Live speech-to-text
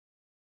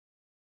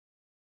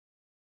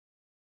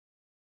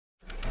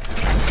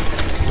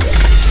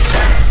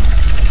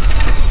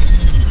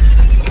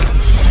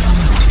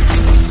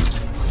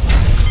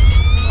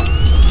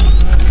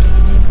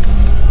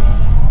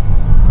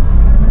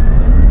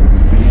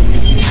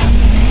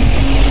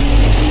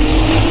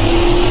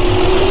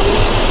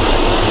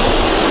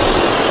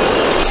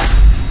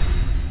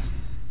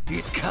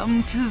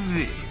Listen to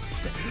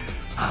this.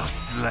 I'll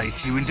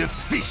slice you into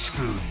fish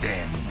food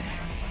then.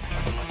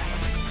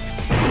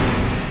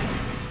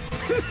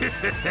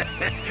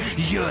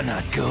 You're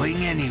not going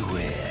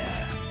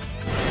anywhere.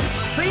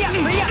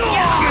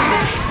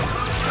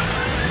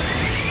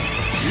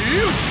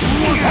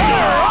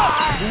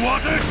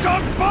 Water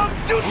shot from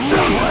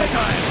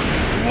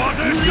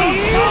Water shot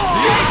from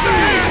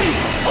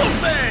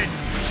Open!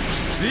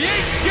 The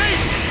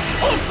H-gate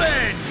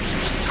open!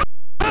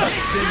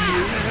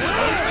 Sinews,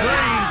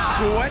 spraying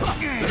sweat.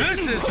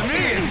 This is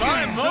me in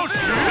my most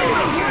beautiful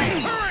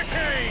hurricane!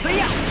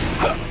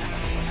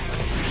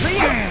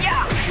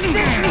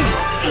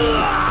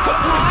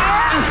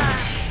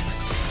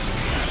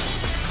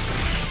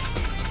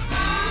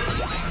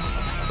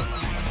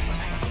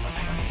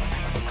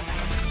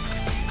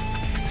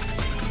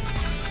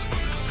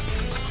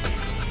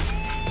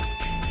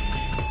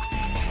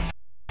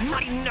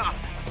 Not enough!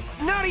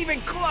 Not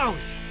even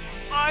close!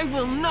 I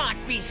will not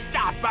be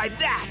stopped by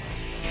that!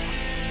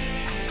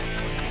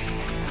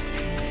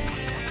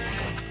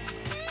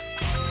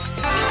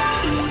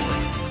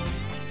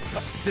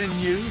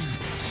 Sinews,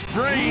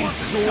 spraying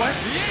sweat.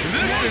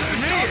 This is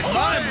me at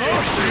my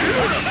most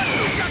beautiful.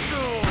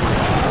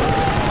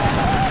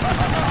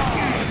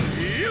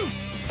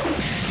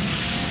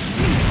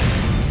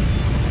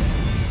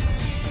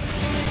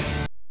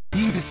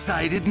 You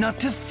decided not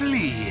to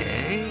flee,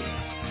 eh?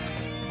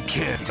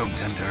 Care,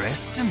 don't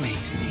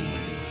underestimate me.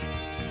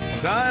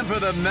 Time for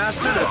the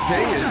master to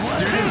pay his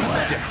students'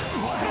 debt.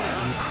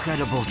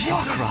 Incredible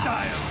chakra.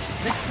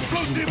 I've never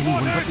seen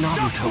anyone but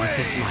Naruto with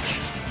this much.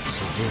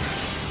 So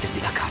this is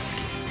the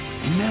Akatsuki.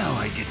 Now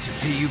I get to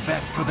pay you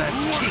back for that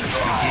kick you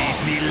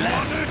gave me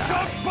last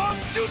time.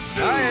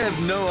 I have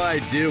no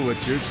idea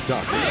what you're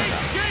talking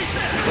about.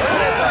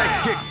 But if I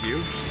kicked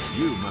you,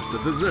 you must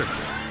have deserved it.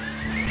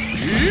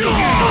 You're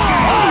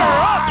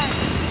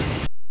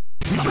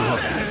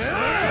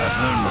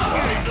stubborn.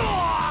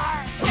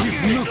 If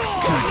looks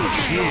could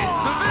kill.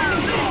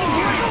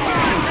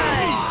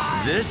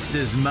 This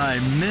is my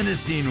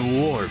menacing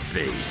war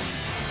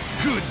face.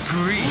 Good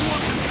grief!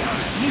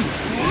 You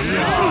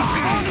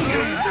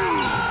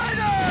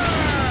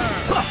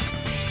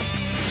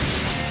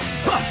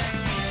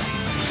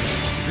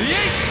The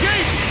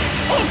H-gate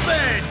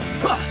open!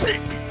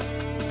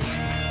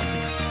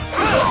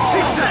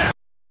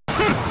 I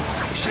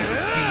shall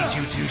feed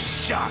you to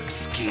shark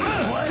skin.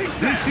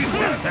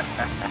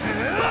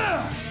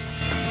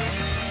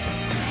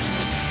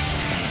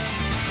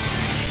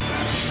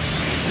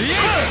 The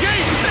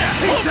H-gate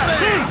open!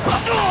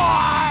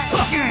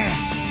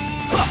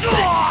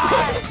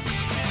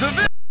 The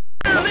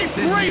very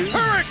great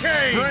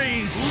hurricane!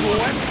 Spraying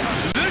sweat!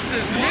 This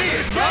is me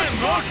at my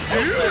most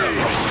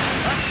beautiful!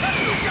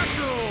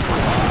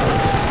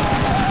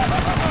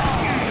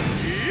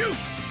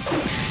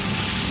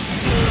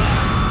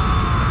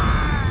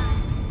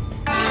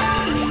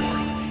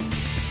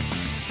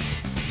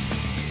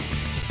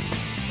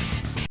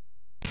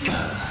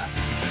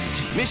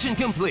 Mission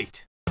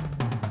complete.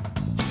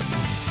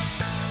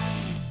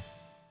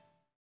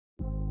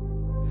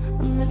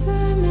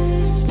 Never